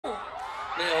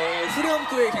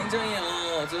후렴구에 굉장히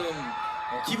좀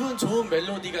기분 좋은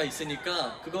멜로디가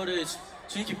있으니까 그거를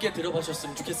주의 깊게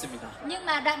들어보셨으면 좋겠습니다. Nhưng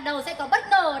mà đoạn đầu sẽ có bất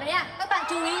ngờ đấy ạ. Các bạn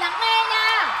chú ý lắng nghe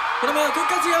nha. 그러면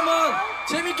끝까지 한번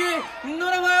재밌게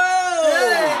놀아봐요.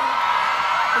 네.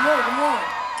 고마워.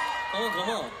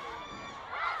 고마워.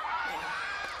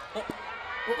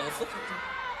 나왔어?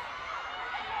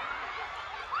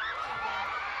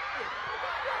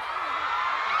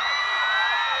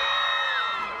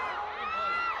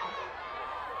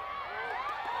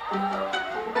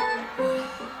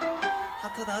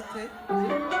 핫해.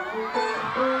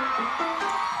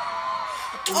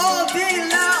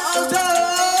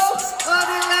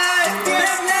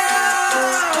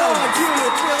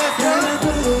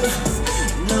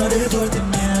 너를 볼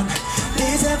때면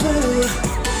데자부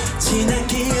지난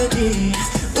기억이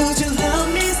Would you love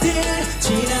me still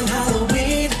지난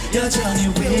할로윈 여전히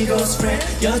we ghost friend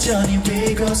여전히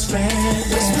we ghost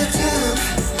friend Waste my time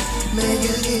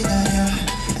매일 기다려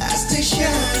I stay shy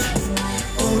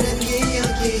오랜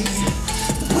기억이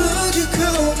Would you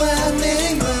call my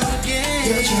name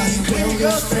again 여전히 we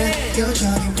ghost friend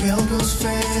여전히 we ghost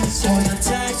friend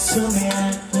오연달 숨에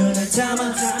눈을 감아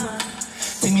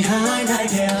Take me high like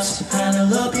hills 하늘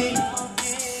높이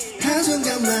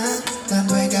한순간만 난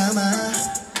되감아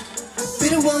Be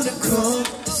the one to call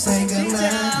to say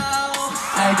goodnight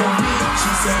I don't need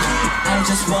you say he I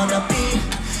just wanna be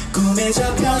꿈의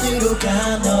저편으로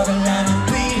가 너를 나는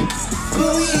뒤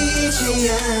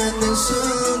보이지 않는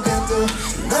순간도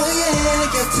너의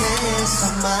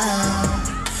곁에서만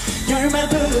You're my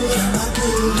boo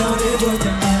너를 볼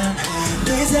때면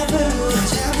데자부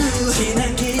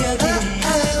지난 기억이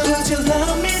Would you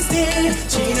love me still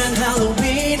지난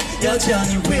할로윈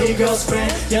여전히 we ghost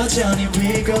friend 여전히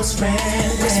we ghost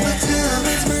friend It's my time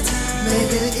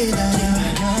매일 기다려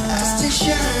I stay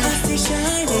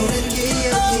shy 오랜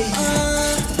기억이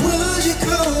Would you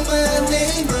call my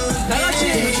name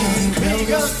여전히 we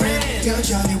ghost friend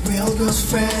여전히 we ghost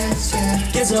friends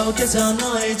yeah. 계속해서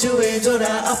너의 주위를 돌아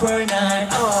up all night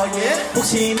oh yeah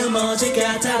혹시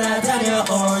넘어질까 따라다녀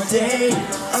all day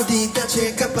어디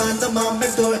다칠까봐 너만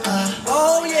맴돌아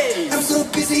oh yeah I'm so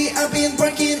busy I've been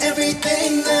working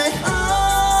everything night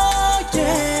oh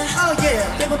yeah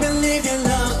Never believe in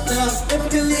love Never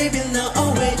believe in love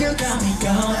oh where you got me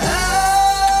going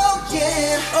oh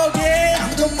yeah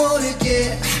아무도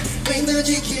모르게 왜 널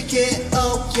지킬게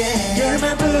oh yeah You're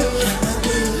my boo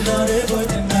너를 볼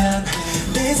때만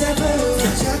데자부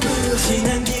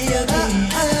지난 기억이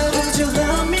Would you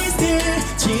love me still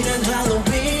지난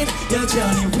할로윈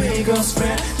여전히 we ghost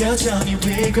friend 여전히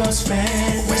we ghost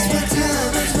friend Waste my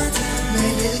time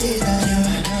매일 기다려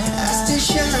I stay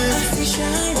shy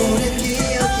오랜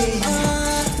기억이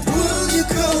Would you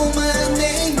call my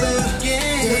name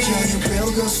여전히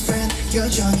real ghost friend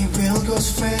여전히 real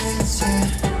ghost friends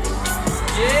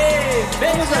예,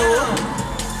 멤버들.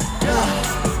 야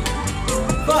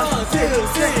 5, 6,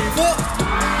 7, 4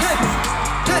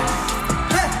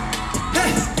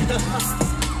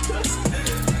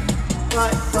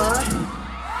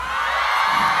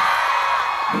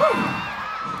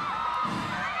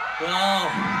 와우.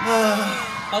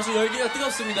 아주 열기가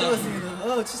뜨겁습니다.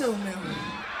 뜨겁습니다. 진짜 좋네요.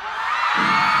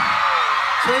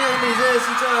 저희가 근데 이제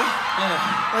진짜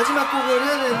마지막 곡을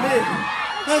해야 되는데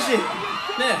하나씨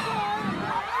네.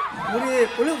 우리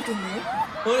원래 붙었네요?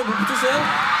 원래 뭐 붙었어요?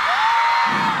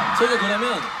 저희가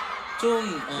그러면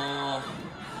좀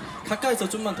가까이서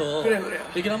좀만 더 그래요.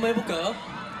 얘기를 한번 해볼까요?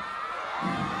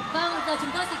 Vâng, giờ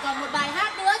chúng tôi chỉ còn một bài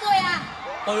hát nữa thôi ạ.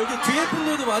 여기 뒤에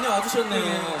분들도 많이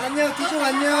와주셨네요. 안녕, 기종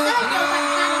안녕. Rất là nhiều bạn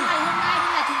ra ngày hôm nay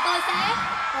nên là chúng tôi sẽ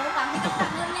cố gắng với các bạn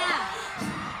hơn nha.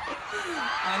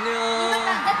 안녕. Các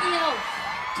bạn rất nhiều.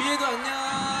 뒤에도 안녕.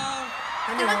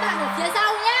 Chào các bạn ở phía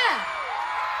sau nhá.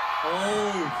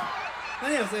 어우,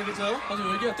 아니었어요, 그죠? 아주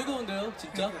열기가 뜨거운데요,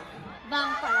 진짜? Vâng,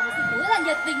 quả là một sự rất là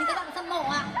nhiệt tình như các bạn hâm mộ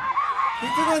ạ. 이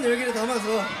뜨거운 열기를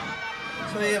담아서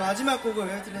저희의 마지막 곡을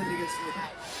들려드리겠습니다.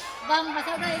 Vâng, và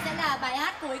sau đây sẽ là bài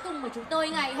hát cuối cùng của chúng tôi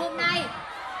ngày hôm nay.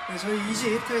 네, 저희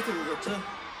 20 타이틀곡이었죠.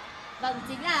 Vâng,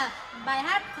 chính là bài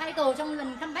hát title trong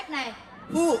lần comeback này.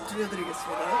 후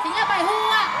들려드리겠습니다. Chính là bài Hu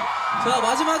ạ. 자,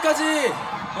 마지막까지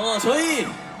저희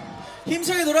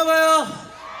힘차게 놀아봐요.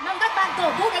 Mong các bạn cổ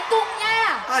vũ đánh cùng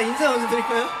nha. 아, 인사 먼저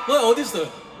드릴까요? 어디 있어요?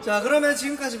 자, 그러면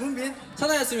지금까지 문빈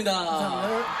사나였습니다.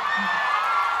 감사합니다.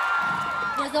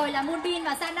 Vừa rồi là Moonbin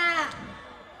và Sanha.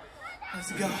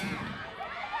 Let's go.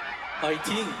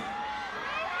 파이팅.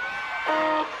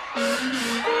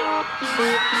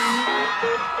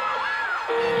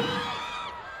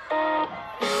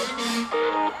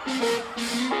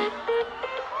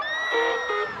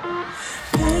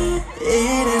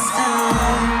 It is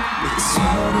on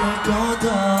미소를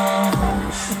걷어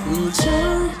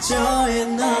절저해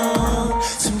넌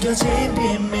숨겨진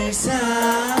비밀사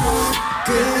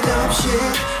끝없이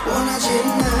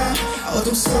원하진 날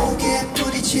어둠 속에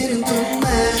부딪히는 눈만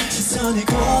시선을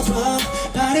거둬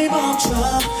발을 멈춰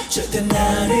절대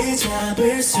나를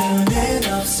잡을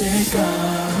수는 없을까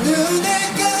눈을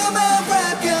감아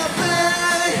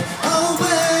rockabye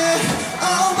away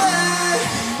away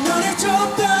너를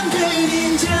쫓던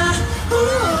그림자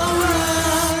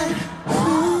Alright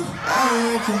Who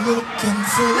are you looking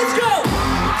for? Let's go!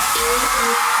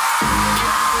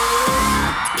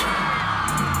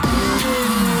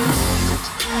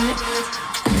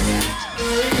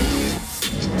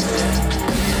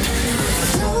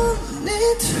 Don't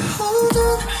need to hold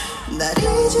on 날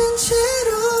잊은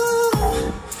채로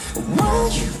Why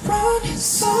you running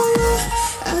solo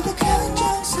아득한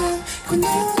정상 그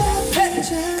눈앞에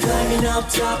Climbing up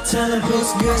top telling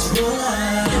who's next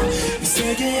몰라 이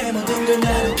세계의 모든 걸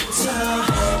나로부터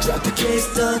Drop the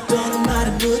case 떠도는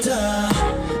말은 묻어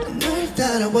널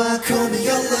따라와 call me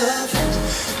your love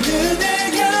눈을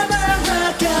감아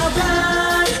rockabye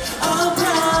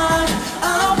alright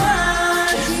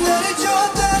alright 너를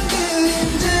쫓던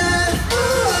그림자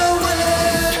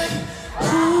Alright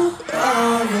Who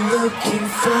are you looking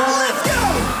for? Let's go!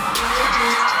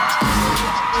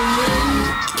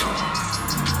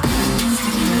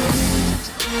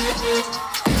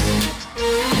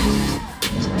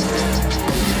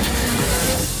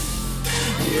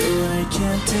 You I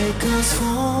can't take us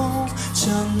home 저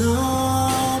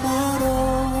너머로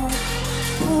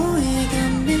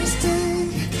보이던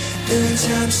mistake 은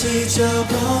잠시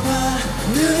접어봐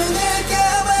눈을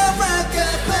감아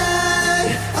rockabye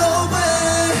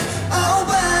away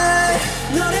away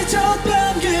너를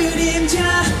쫓던 그림자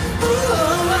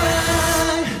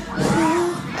Alright Who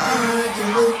are you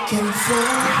looking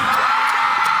for?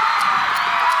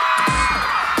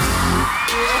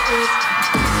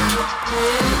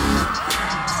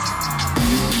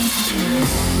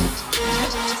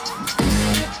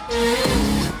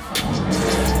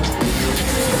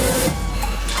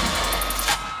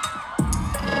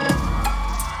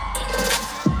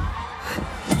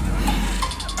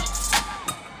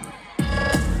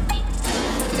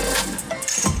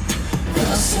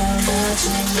 벗어나지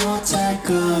못할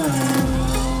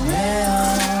거예요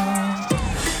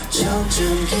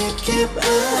점점 깊게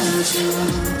빠져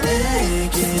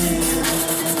내게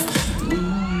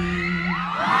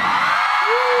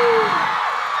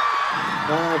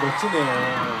아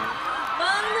멋지네요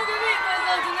Vâng, thưa quý vị, vừa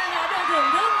rồi chúng ta đã được thưởng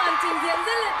thức màn trình diễn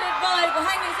rất là tuyệt vời của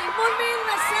hai nghệ sĩ Moonbin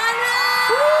và Sanha.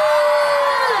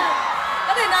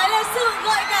 Có thể nói là sự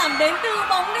gợi cảm đến từ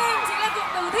bóng đêm chính là cụm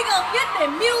từ thích hợp nhất để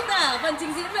miêu tả phần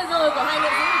trình diễn vừa rồi của hai nghệ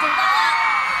sĩ của chúng ta.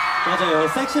 맞아요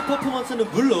섹시 퍼포먼스는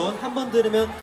물론 한 번 들으면